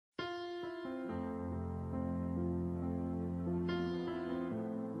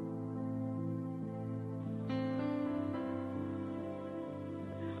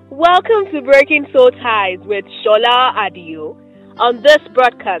Welcome to Breaking Soul Ties with Shola Adio. On this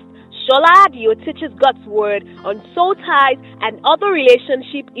broadcast, Shola Adio teaches God's Word on soul ties and other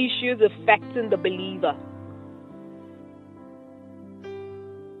relationship issues affecting the believer.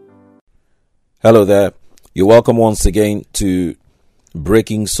 Hello there. You're welcome once again to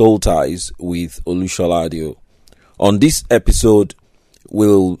Breaking Soul Ties with Shola Adio. On this episode,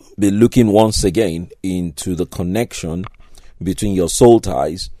 we'll be looking once again into the connection between your soul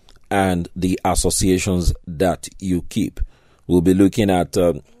ties and the associations that you keep. We'll be looking at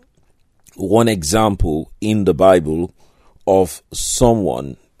one example in the Bible of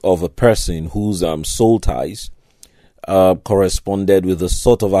a person whose soul ties corresponded with the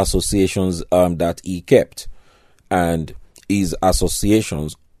sort of associations that he kept, and his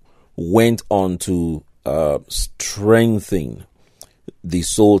associations went on to strengthen the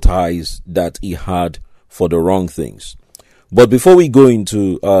soul ties that he had for the wrong things. But before we go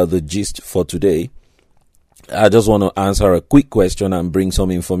into the gist for today, I just want to answer a quick question and bring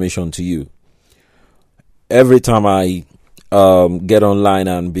some information to you. Every time I get online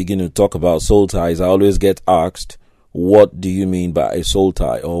and begin to talk about soul ties, I always get asked, what do you mean by a soul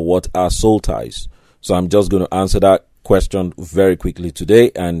tie, or what are soul ties? So I'm just going to answer that question very quickly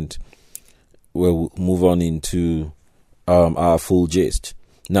today, and we'll move on into our full gist.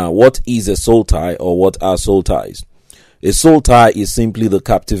 Now, what is a soul tie, or what are soul ties? A soul tie is simply the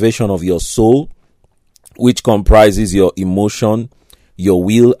captivation of your soul, which comprises your emotion, your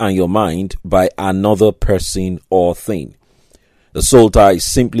will, and your mind by another person or thing. The soul tie is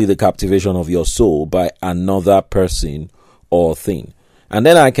simply the captivation of your soul by another person or thing. And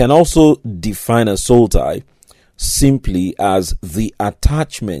then I can also define a soul tie simply as the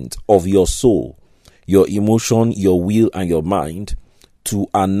attachment of your soul, your emotion, your will, and your mind to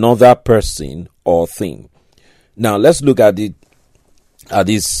another person or thing. Now, let's look at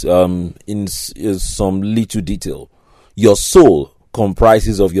this in some little detail. Your soul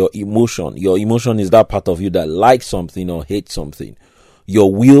comprises of your emotion. Your emotion is that part of you that likes something or hates something. Your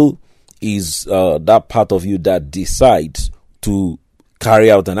will is that part of you that decides to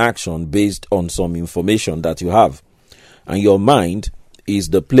carry out an action based on some information that you have. And your mind is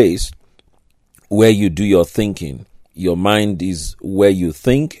the place where you do your thinking. Your mind is where you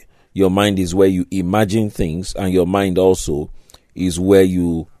think. Your mind is where you imagine things, and your mind also is where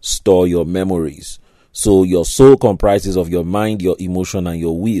you store your memories. So your soul comprises of your mind, your emotion, and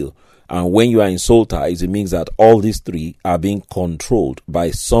your will. And when you are in soul ties, it means that all these three are being controlled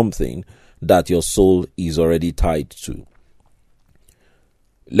by something that your soul is already tied to.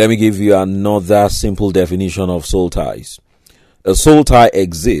 Let me give you another simple definition of soul ties. A soul tie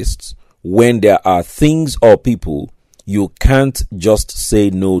exists when there are things or people you can't just say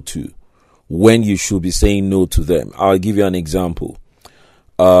no to, when you should be saying no to them. I'll give you an example.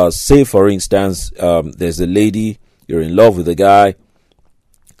 Say, for instance, there's a lady, you're in love with a guy,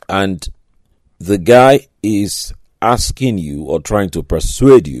 and the guy is asking you or trying to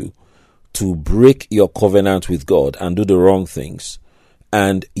persuade you to break your covenant with God and do the wrong things.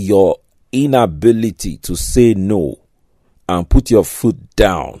 And your inability to say no and put your foot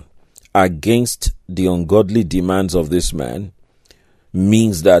down against the ungodly demands of this man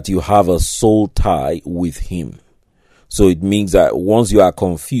means that you have a soul tie with him. So it means that once you are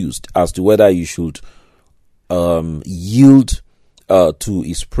confused as to whether you should yield to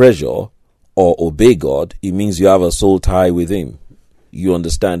his pressure or obey God, it means you have a soul tie with him. You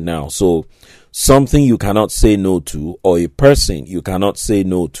understand now? So something you cannot say no to, or a person you cannot say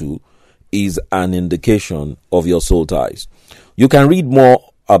no to, is an indication of your soul ties. You can read more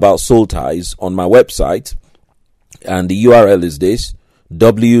about soul ties on my website, and the URL is this: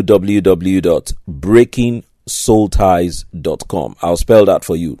 www.breakingsoulties.com. I'll spell that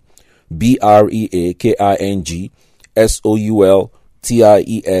for you: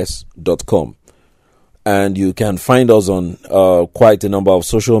 BREAKINGSOULTIES.com. And you can find us on quite a number of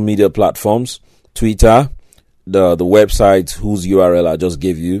social media platforms: Twitter, the website whose URL I just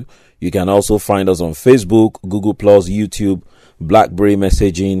gave you. You can also find us on Facebook, Google+, YouTube, BlackBerry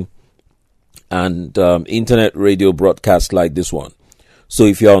messaging, and internet radio broadcasts like this one. So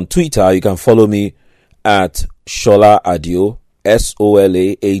if you're on Twitter, you can follow me at Shola Adio,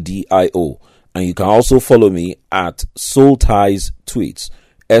 SOLAADIO, and you can also follow me at Soul Ties Tweets,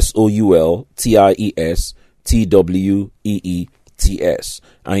 SOULTIES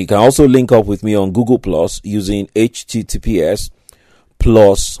And you can also link up with me on Google Plus using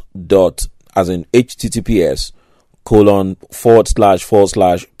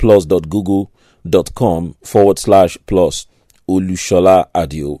Shola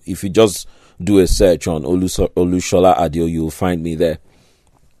Adio. If you just do a search on Shola Adio, you'll find me there.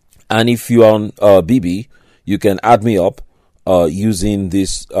 And if you're on BB, you can add me up using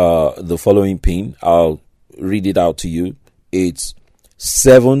this the following pin. I'll read it out to you. It's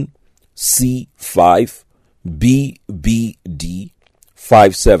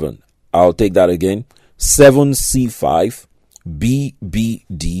 7C5BBD57. I'll take that again.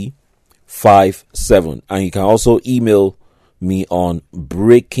 7C5BBD57. And you can also email me on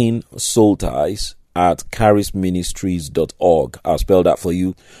breakingsoulties@charisministries.org. I'll spell that for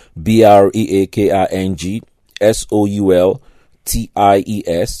you.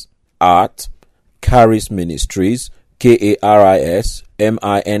 BREAKINGSOULTIES at Charis Ministries,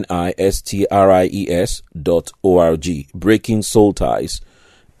 KARISMINISTRIES.org. Breaking Soul Ties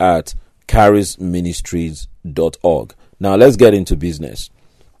at charisministries.org. Now let's get into business.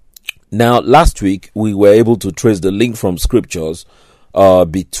 Now, last week we were able to trace the link from scriptures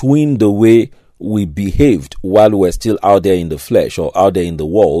between the way we behaved while we were still out there in the flesh or out there in the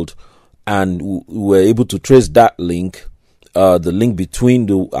world, and we were able to trace that link, the link between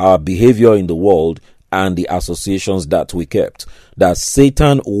our behavior in the world and the associations that we kept. That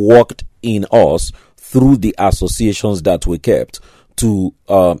Satan worked in us through the associations that we kept to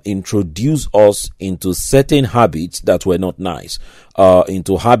introduce us into certain habits that were not nice,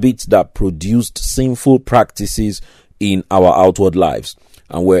 into habits that produced sinful practices in our outward lives.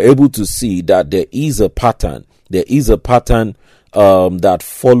 And we're able to see that there is a pattern. There is a pattern that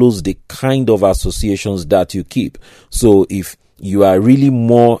follows the kind of associations that you keep. So if you are really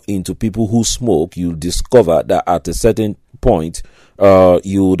more into people who smoke, you'll discover that at a certain point,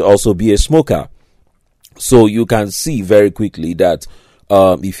 you would also be a smoker. So you can see very quickly that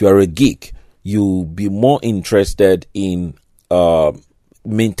if you're a geek, you'll be more interested in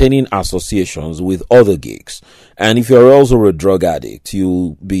maintaining associations with other geeks. And if you're also a drug addict,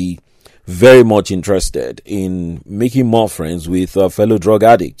 you'll be very much interested in making more friends with fellow drug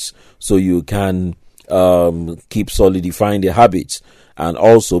addicts, so you can keep solidifying the habits. And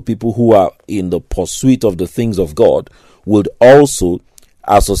also people who are in the pursuit of the things of God would also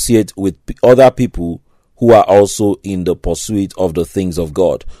associate with other people who are also in the pursuit of the things of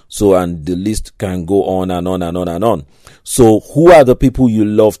God. So, and the list can go on and on and on and on. So who are the people you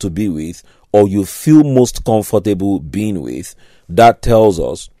love to be with, or you feel most comfortable being with? That tells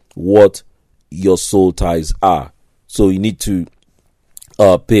us what your soul ties are. So you need to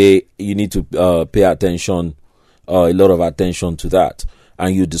pay attention, a lot of attention to that.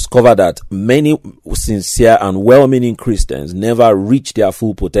 And you discover that many sincere and well-meaning Christians never reach their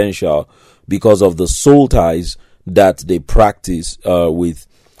full potential because of the soul ties that they practice with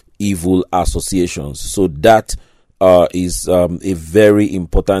evil associations. So that is a very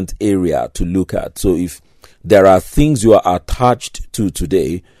important area to look at. So if there are things you are attached to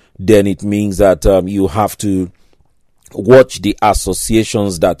today, then it means that you have to watch the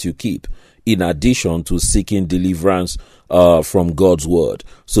associations that you keep, in addition to seeking deliverance from God's word.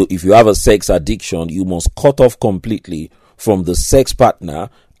 So if you have a sex addiction, you must cut off completely from the sex partner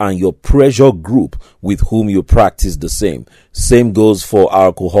and your pressure group with whom you practice the same. Same goes for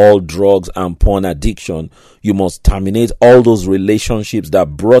alcohol, drugs, and porn addiction. You must terminate all those relationships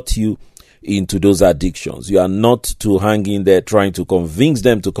that brought you into those addictions. You are not to hang in there trying to convince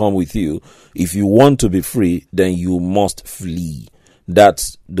them to come with you. If you want to be free, then you must flee.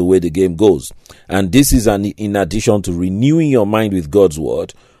 That's the way the game goes. And this is in addition to renewing your mind with God's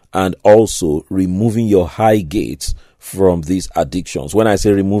word and also removing your high gates from these addictions. When I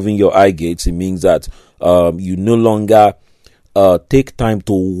say removing your eye gates, it means that you no longer take time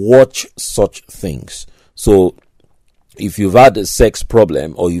to watch such things. So if you've had a sex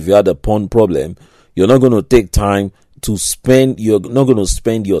problem or if you had a porn problem, you're not going to take time to spend, you're not going to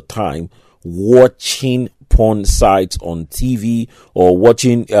spend your time watching porn sites on TV or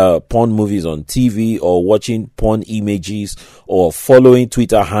watching porn movies on TV or watching porn images or following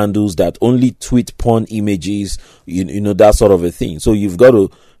Twitter handles that only tweet porn images, you know, that sort of a thing. So you've got to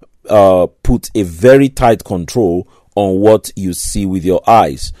put a very tight control on what you see with your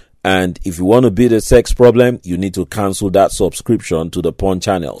eyes. And if you want to beat a sex problem, you need to cancel that subscription to the porn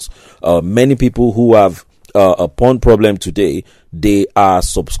channels. Many people who have a porn problem today, they are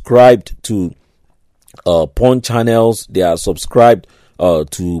subscribed to porn channels. They are subscribed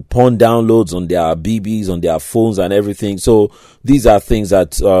to porn downloads on their BBs, on their phones and everything. So these are things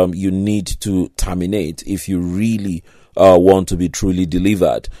that you need to terminate if you really want to be truly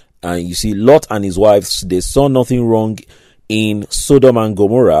delivered. And you see, Lot and his wives, they saw nothing wrong in Sodom and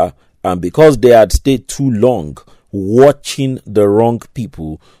Gomorrah, and because they had stayed too long watching the wrong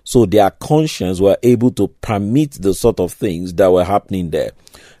people, so their conscience were able to permit the sort of things that were happening there.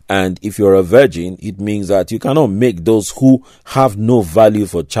 And if you're a virgin, it means that you cannot make those who have no value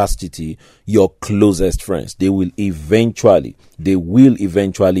for chastity your closest friends. They will eventually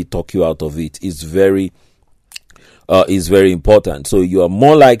talk you out of it. It's very important. So you are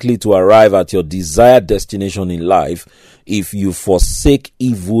more likely to arrive at your desired destination in life if you forsake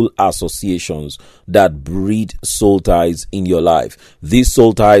evil associations that breed soul ties in your life. These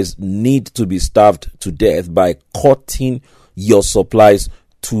soul ties need to be starved to death by cutting your supplies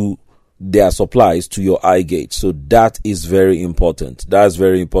to your eye gate. So that is very important. That's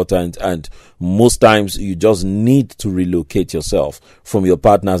very important. And most times you just need to relocate yourself from your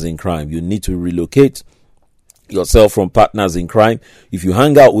partners in crime. You need to relocate yourself from partners in crime. If you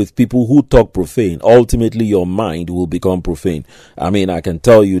hang out with people who talk profane, ultimately your mind will become profane. I mean, I can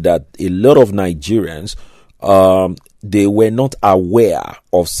tell you that a lot of Nigerians, they were not aware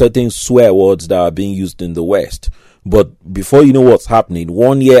of certain swear words that are being used in the West. But before you know what's happening,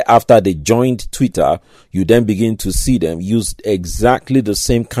 1 year after they joined Twitter, you then begin to see them use exactly the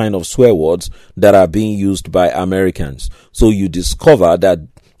same kind of swear words that are being used by Americans. So you discover that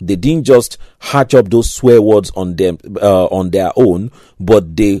they didn't just hatch up those swear words on their own,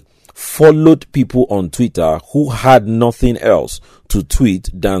 but they followed people on Twitter who had nothing else to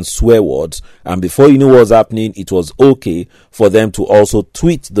tweet than swear words. And before you know what's happening, it was okay for them to also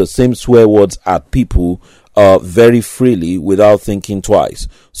tweet the same swear words at people very freely without thinking twice.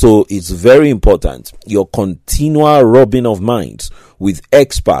 So it's very important. Your continual rubbing of minds with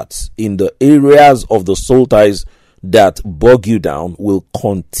experts in the areas of the soul ties that bog you down will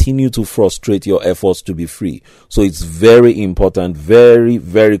continue to frustrate your efforts to be free. So it's very important, very,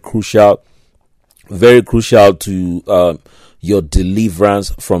 very crucial to your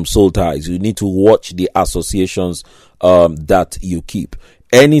deliverance from soul ties. You need to watch the associations that you keep.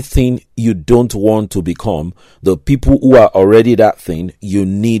 Anything you don't want to become, the people who are already that thing, you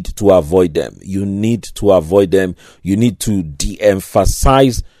need to avoid them. You need to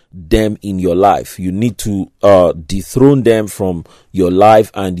de-emphasize them in your life. You need to dethrone them from your life,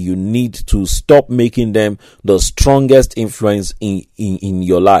 and you need to stop making them the strongest influence in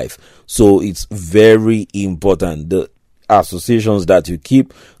your life. So it's very important. The associations that you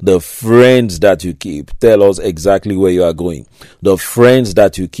keep, the friends that you keep tell us exactly where you are going. The friends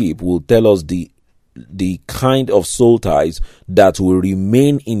that you keep will tell us the kind of soul ties that will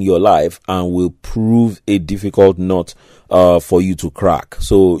remain in your life and will prove a difficult nut for you to crack.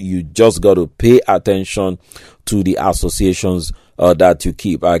 So you just got to pay attention to the associations that you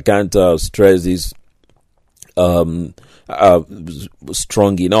keep. I can't stress this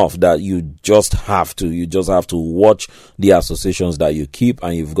strong enough that you just have to watch the associations that you keep,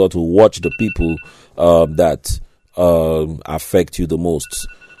 and you've got to watch the people that affect you the most.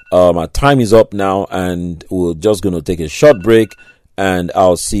 Our time is up now, and we're just going to take a short break, and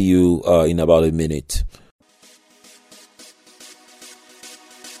I'll see you in about a minute.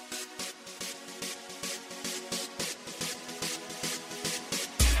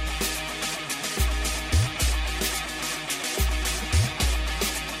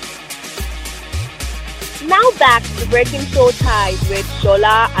 Now back to Breaking Soul Ties with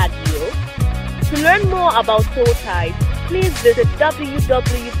Shola Adio. To learn more about soul ties, please visit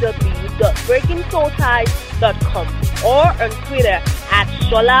www.breakingsoulties.com or on Twitter at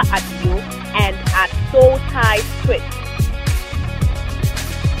Shola Adio and at Soul Ties Twist.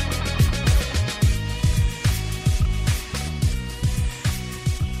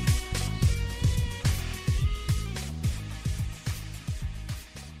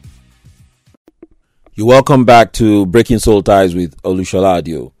 You're welcome back to Breaking Soul Ties with Olushola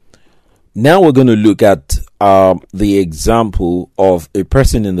Adio. Now we're going to look at the example of a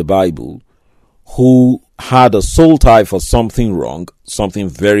person in the Bible who had a soul tie for something wrong, something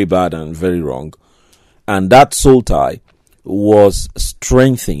very bad and very wrong, and that soul tie was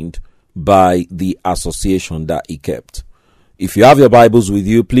strengthened by the association that he kept. If you have your Bibles with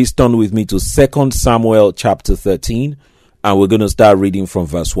you, please turn with me to 2 Samuel chapter 13, and we're going to start reading from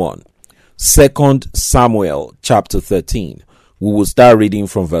verse 1. 2 Samuel chapter 13. We will start reading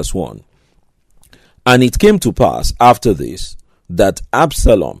from verse 1. And it came to pass after this that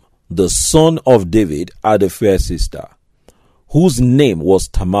Absalom, the son of David, had a fair sister, whose name was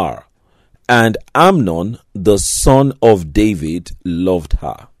Tamar, and Amnon, the son of David, loved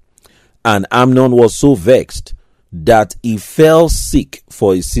her. And Amnon was so vexed that he fell sick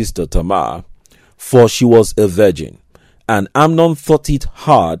for his sister Tamar, for she was a virgin. And Amnon thought it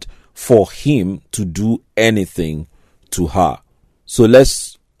hard for him to do anything to her. So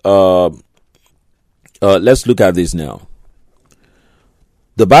let's look at this now.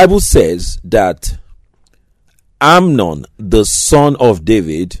 The Bible says that Amnon, the son of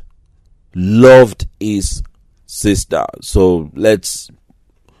David, loved his sister. So let's,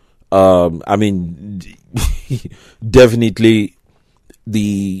 definitely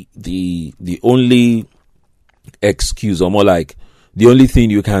the only excuse, or more like the only thing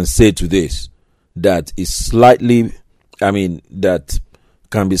you can say to this that is slightly, that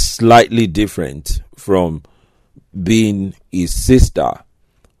can be slightly different from being his sister,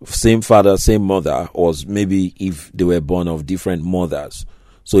 same father, same mother, or maybe if they were born of different mothers.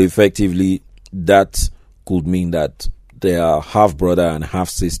 So effectively, that could mean that they are half brother and half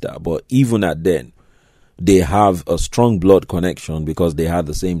sister. But even at then, they have a strong blood connection because they had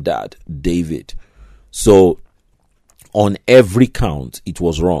the same dad, David. So on every count, it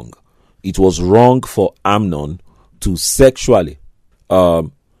was wrong. It was wrong for Amnon to sexually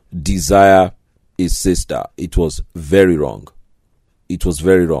desire his sister. It was very wrong. It was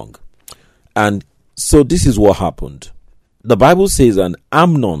very wrong. And so this is what happened. The Bible says, and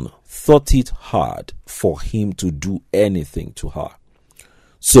Amnon thought it hard for him to do anything to her.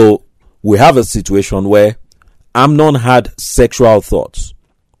 So we have a situation where Amnon had sexual thoughts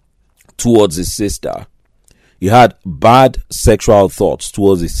towards his sister. He had bad sexual thoughts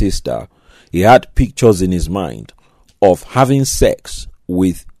towards his sister. He had pictures in his mind of having sex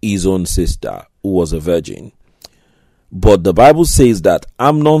with his own sister, who was a virgin. But the Bible says that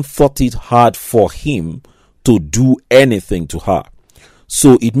Amnon thought it hard for him to do anything to her.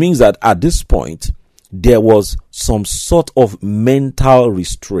 So it means that at this point, there was some sort of mental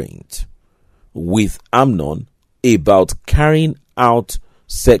restraint with Amnon about carrying out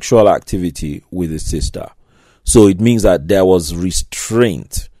sexual activity with his sister. So it means that there was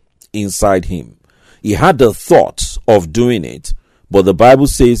restraint inside him. He had the thoughts of doing it, but the Bible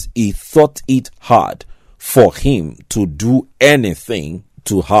says he thought it hard for him to do anything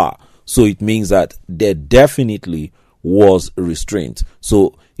to her. So it means that there definitely was restraint.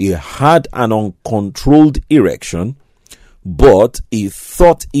 So he had an uncontrolled erection, but he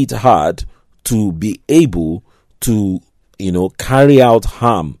thought it hard to be able to, carry out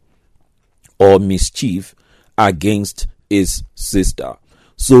harm or mischief against his sister.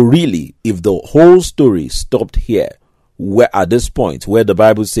 So really, if the whole story stopped here, where at this point where the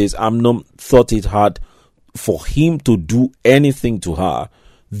Bible says Amnon thought it hard for him to do anything to her,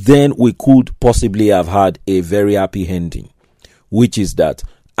 then we could possibly have had a very happy ending, which is that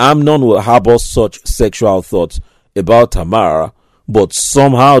Amnon will harbor such sexual thoughts about Tamar, but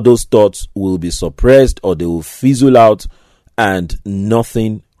somehow those thoughts will be suppressed or they will fizzle out and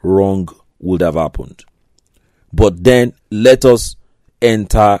nothing wrong would have happened. But then let us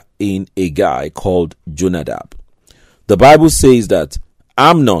enter in a guy called Jonadab. The Bible says that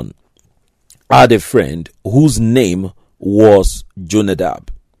Amnon had a friend whose name was Jonadab,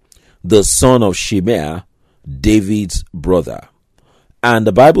 the son of Shimeah, David's brother. And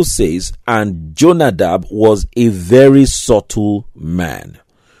the Bible says, and Jonadab was a very subtle man.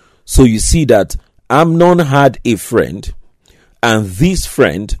 So you see that Amnon had a friend, and this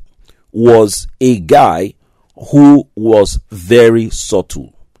friend was a guy who was very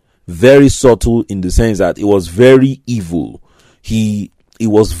subtle in the sense that he was very evil. He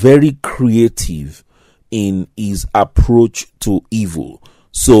was very creative in his approach to evil.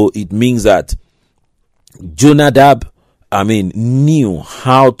 So it means that Jonadab, knew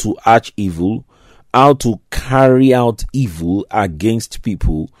how to arch evil, how to carry out evil against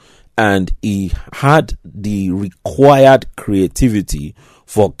people, and he had the required creativity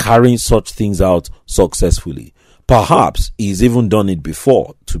for carrying such things out successfully. Perhaps he's even done it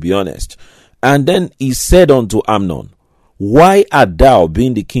before, to be honest. And then he said unto Amnon, why art thou,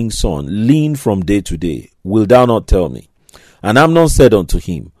 being the king's son, lean from day to day? Wilt thou not tell me? And Amnon said unto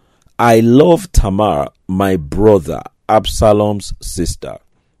him, I love Tamar, my brother, Absalom's sister.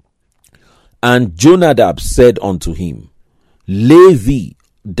 And Jonadab said unto him, lay thee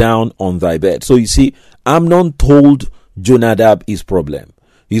down on thy bed. So you see, Amnon told Jonadab his problem.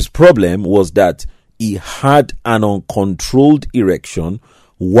 His problem was that he had an uncontrolled erection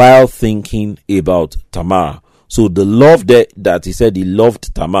while thinking about Tamar. So the love that he said he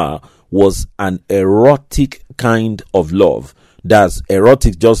loved Tamar was an erotic kind of love. That's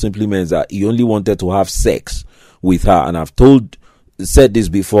erotic just simply means that he only wanted to have sex with her. And I've said this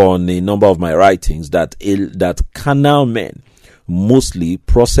before on a number of my writings that carnal men mostly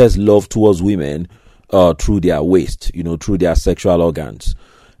process love towards women through their waist, through their sexual organs.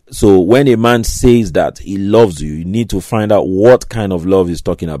 So when a man says that he loves you, you need to find out what kind of love he's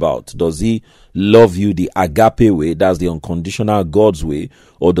talking about. Does he love you the agape way, that's the unconditional God's way,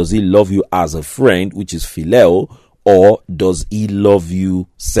 or does he love you as a friend, which is phileo, or does he love you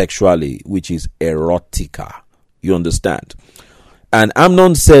sexually, which is erotica? You understand? And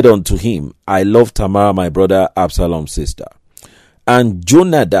Amnon said unto him, I love Tamar, my brother Absalom's sister. And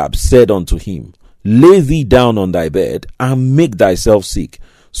Jonadab said unto him, lay thee down on thy bed and make thyself sick.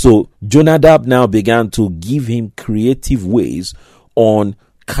 So Jonadab now began to give him creative ways on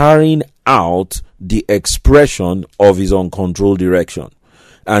carrying out the expression of his uncontrolled erection.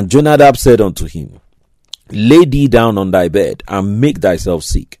 And Jonadab said unto him, lay thee down on thy bed and make thyself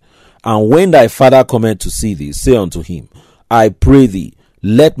sick. And when thy father cometh to see thee, say unto him, I pray thee,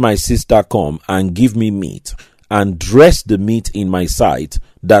 let my sister come and give me meat, and dress the meat in my sight,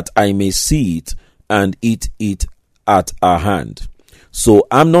 that I may see it and eat it at her hand. So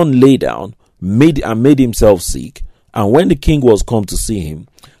Amnon lay down, made himself sick. And when the king was come to see him,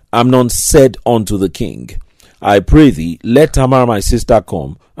 Amnon said unto the king, I pray thee, let Tamar my sister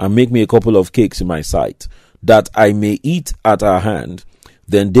come and make me a couple of cakes in my sight, that I may eat at her hand.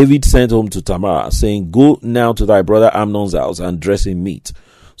 Then David sent home to Tamar, saying, go now to thy brother Amnon's house and dress him meat.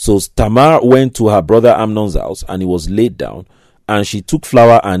 So Tamar went to her brother Amnon's house, and he was laid down. And she took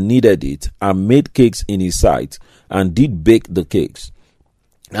flour and kneaded it, and made cakes in his sight, and did bake the cakes.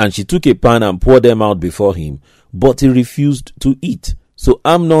 And she took a pan and poured them out before him, but he refused to eat. So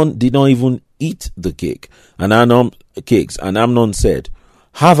Amnon did not even eat the cake, and Amnon said,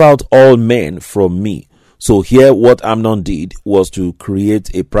 have out all men from me. So here what Amnon did was to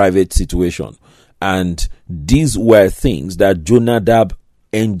create a private situation. And these were things that Jonadab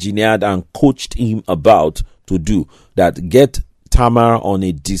engineered and coached him about to do, that get Tamar in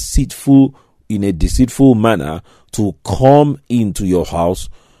a deceitful manner to come into your house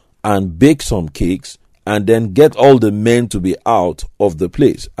and bake some cakes, and then get all the men to be out of the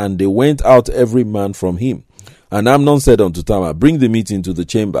place. And they went out every man from him. And Amnon said unto Tamar, bring the meat into the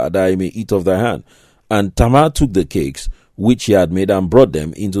chamber, that I may eat of thy hand. And Tamar took the cakes which she had made and brought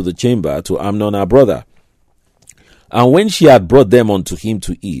them into the chamber to Amnon her brother. And when she had brought them unto him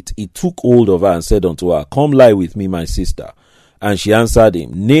to eat, he took hold of her and said unto her, come lie with me, my sister. And she answered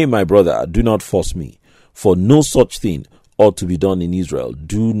him, nay, my brother, do not force me, for no such thing ought to be done in Israel.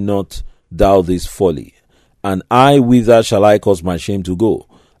 Do not thou this folly. And I, whither shall I cause my shame to go?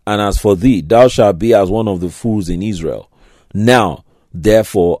 And as for thee, thou shalt be as one of the fools in Israel. Now,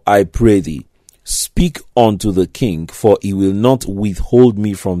 therefore, I pray thee, speak unto the king, for he will not withhold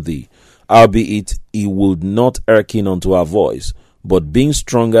me from thee. Albeit he would not hearken unto her voice, but being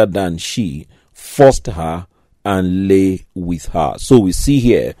stronger than she, forced her and lay with her. So we see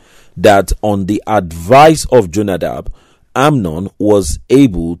here that on the advice of Jonadab, Amnon was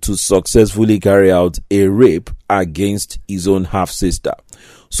able to successfully carry out a rape against his own half-sister.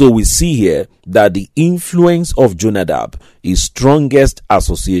 So we see here that the influence of Jonadab, his strongest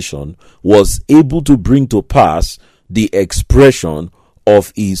association, was able to bring to pass the expression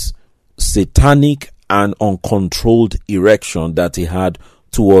of his satanic and uncontrolled erection that he had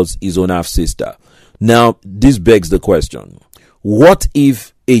towards his own half-sister. Now, this begs the question, what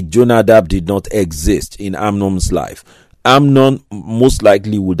if a Jonadab did not exist in Amnon's life? Amnon most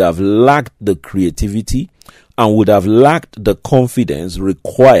likely would have lacked the creativity and would have lacked the confidence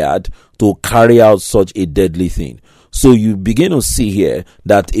required to carry out such a deadly thing. So you begin to see here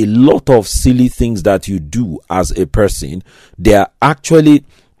that a lot of silly things that you do as a person, they are actually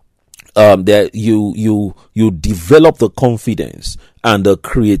that you develop the confidence and the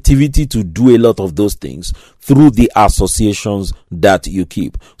creativity to do a lot of those things through the associations that you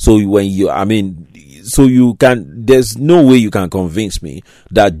keep. So there's no way you can convince me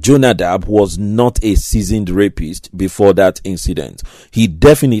that Jonadab was not a seasoned rapist before that incident. He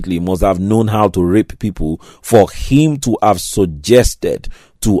definitely must have known how to rape people for him to have suggested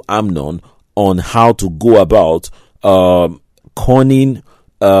to Amnon on how to go about conning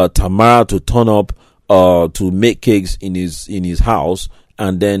Tamar to turn up to make cakes in his house,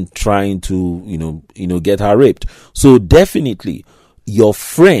 and then trying to get her raped. So definitely your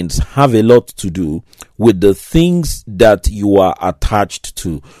friends have a lot to do with the things that you are attached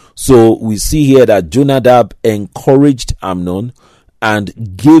to. So we see here that Jonadab encouraged Amnon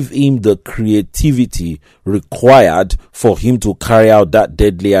and gave him the creativity required for him to carry out that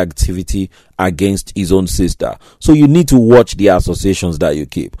deadly activity against his own sister. So you need to watch the associations that you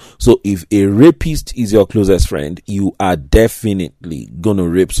keep. So if a rapist is your closest friend, you are definitely gonna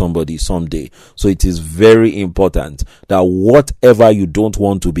rape somebody someday. So it is very important that whatever you don't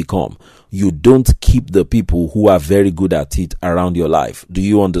want to become, you don't keep the people who are very good at it around your life. Do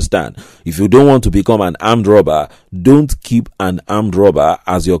you understand? If you don't want to become an armed robber, don't keep an armed robber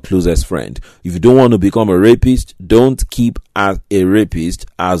as your closest friend. If you don't want to become a rapist, don't keep a rapist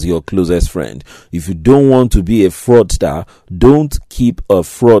as your closest friend. If you don't want to be a fraudster, don't keep a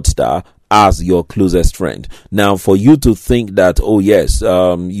fraudster as your closest friend. Now, for you to think that, oh yes,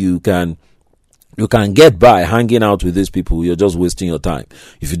 you can get by hanging out with these people, you're just wasting your time.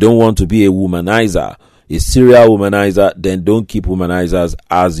 If you don't want to be a womanizer, a serial womanizer, then don't keep womanizers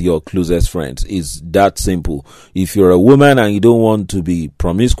as your closest friends. It's that simple. If you're a woman and you don't want to be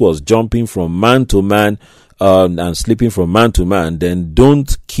promiscuous, jumping from man to man, and sleeping from man to man, then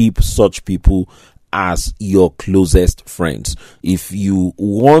don't keep such people as your closest friends. If you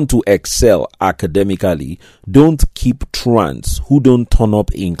want to excel academically, don't keep trans who don't turn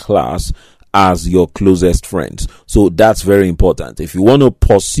up in class as your closest friends. So that's very important. If you want to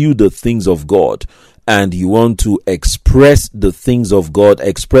pursue the things of God and you want to express the things of God,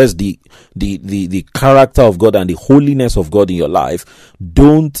 express the character of God and the holiness of God in your life,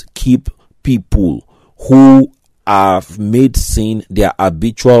 don't keep people who have made sin their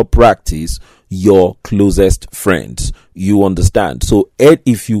habitual practice your closest friends. You understand? So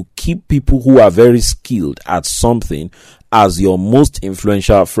if you keep people who are very skilled at something as your most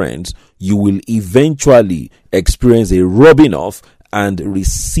influential friends, you will eventually experience a rubbing off and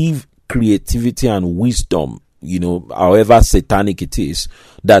receive creativity and wisdom, however satanic it is,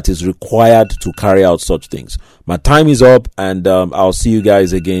 that is required to carry out such things. My time is up, and I'll see you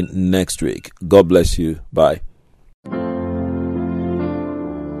guys again next week. God bless you. Bye.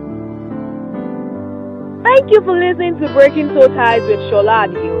 Thank you for listening to Breaking Soul Ties with Shola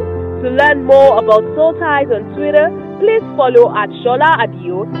Adio. To learn more about Soul Ties on Twitter, please follow at Shola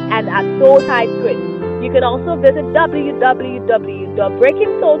Adio and at Soul Ties Twit. You can also visit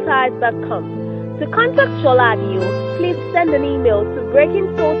www.breakingsoulties.com. To contact Shola Adio, please send an email to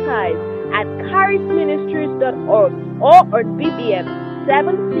breakingsoulties@charisministries.org or on BBM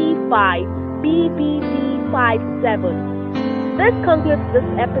 7C5BBD57. This concludes this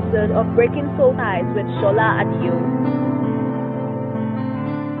episode of Breaking Soul Ties with Shola Adio.